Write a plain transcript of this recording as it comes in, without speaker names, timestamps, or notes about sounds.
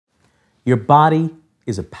Your body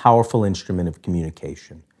is a powerful instrument of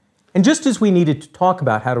communication. And just as we needed to talk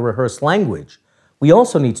about how to rehearse language, we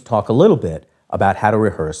also need to talk a little bit about how to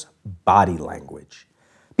rehearse body language.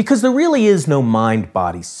 Because there really is no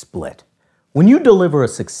mind-body split. When you deliver a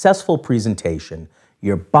successful presentation,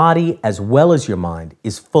 your body as well as your mind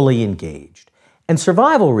is fully engaged. And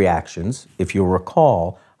survival reactions, if you'll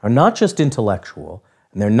recall, are not just intellectual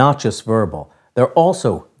and they're not just verbal, they're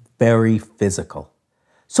also very physical.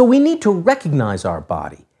 So we need to recognize our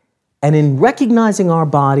body. And in recognizing our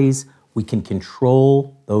bodies, we can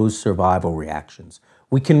control those survival reactions.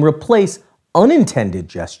 We can replace unintended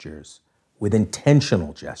gestures with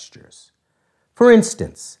intentional gestures. For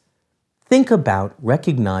instance, think about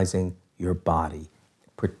recognizing your body,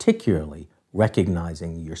 particularly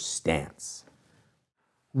recognizing your stance.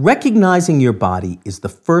 Recognizing your body is the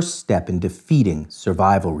first step in defeating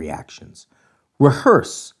survival reactions.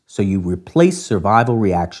 Rehearse so you replace survival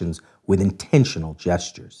reactions with intentional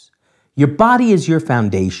gestures. Your body is your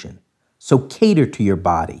foundation, so cater to your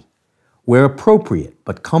body. Wear appropriate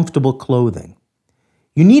but comfortable clothing.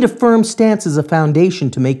 You need a firm stance as a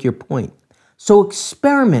foundation to make your point, so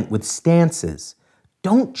experiment with stances.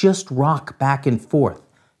 Don't just rock back and forth.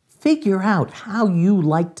 Figure out how you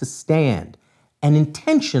like to stand and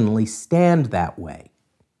intentionally stand that way.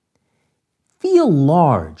 Feel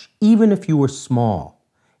large, even if you were small.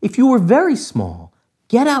 If you were very small,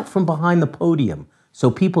 get out from behind the podium so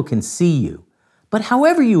people can see you. But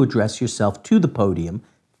however you address yourself to the podium,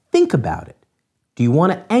 think about it. Do you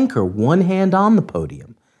want to anchor one hand on the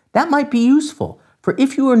podium? That might be useful, for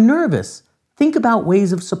if you are nervous, think about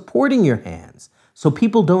ways of supporting your hands so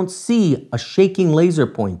people don't see a shaking laser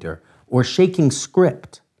pointer or shaking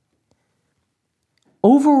script.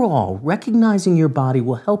 Overall, recognizing your body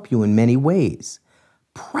will help you in many ways.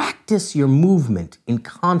 Practice your movement in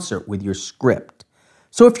concert with your script.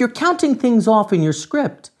 So if you're counting things off in your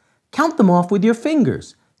script, count them off with your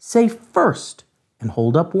fingers. Say first and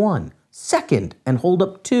hold up 1, second and hold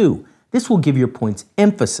up 2. This will give your points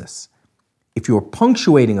emphasis. If you're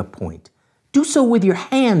punctuating a point, do so with your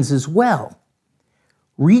hands as well.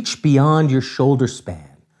 Reach beyond your shoulder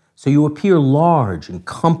span so you appear large and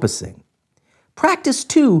compassing. Practice,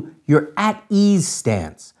 too, your at-ease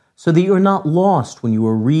stance so that you're not lost when you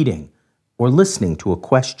are reading or listening to a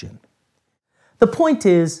question. The point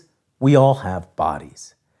is, we all have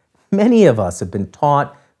bodies. Many of us have been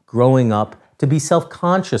taught growing up to be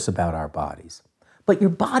self-conscious about our bodies. But your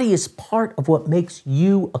body is part of what makes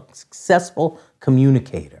you a successful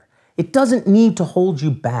communicator. It doesn't need to hold you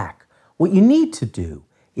back. What you need to do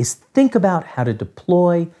is think about how to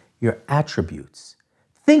deploy your attributes.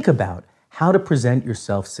 Think about how to present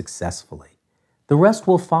yourself successfully. The rest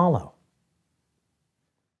will follow.